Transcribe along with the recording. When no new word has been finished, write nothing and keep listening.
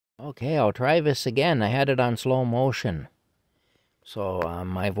Okay, I'll try this again. I had it on slow motion. So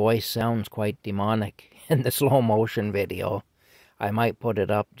my voice sounds quite demonic in the slow motion video. I might put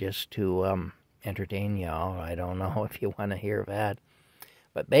it up just to entertain y'all. I don't know if you want to hear that.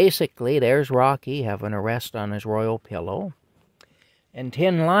 But basically, there's Rocky having a rest on his royal pillow. And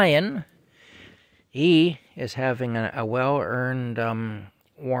Tin Lion, he is having a well-earned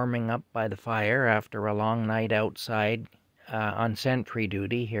warming up by the fire after a long night outside on sentry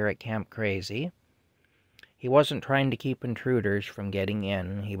duty here at Camp Crazy. He wasn't trying to keep intruders from getting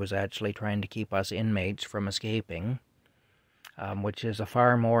in. He was actually trying to keep us inmates from escaping, which is a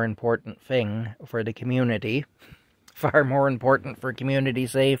far more important thing for the community, far more important for community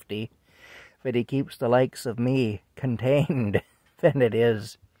safety, that he keeps the likes of me contained than it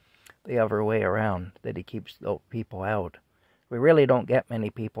is the other way around, that he keeps the people out. We really don't get many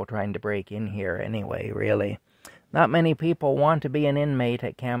people trying to break in here anyway, really. Not many people want to be an inmate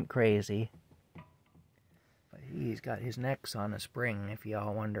at Camp Crazy. But he's got his neck's on a spring, if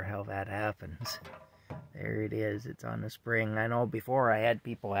y'all wonder how that happens. There it is, it's on a spring. I know before I had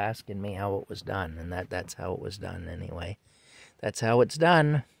people asking me how it was done, and that's how it was done anyway. That's how it's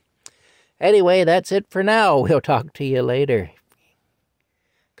done. Anyway, that's it for now. We'll talk to you later.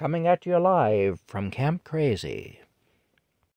 Coming at you live from Camp Crazy.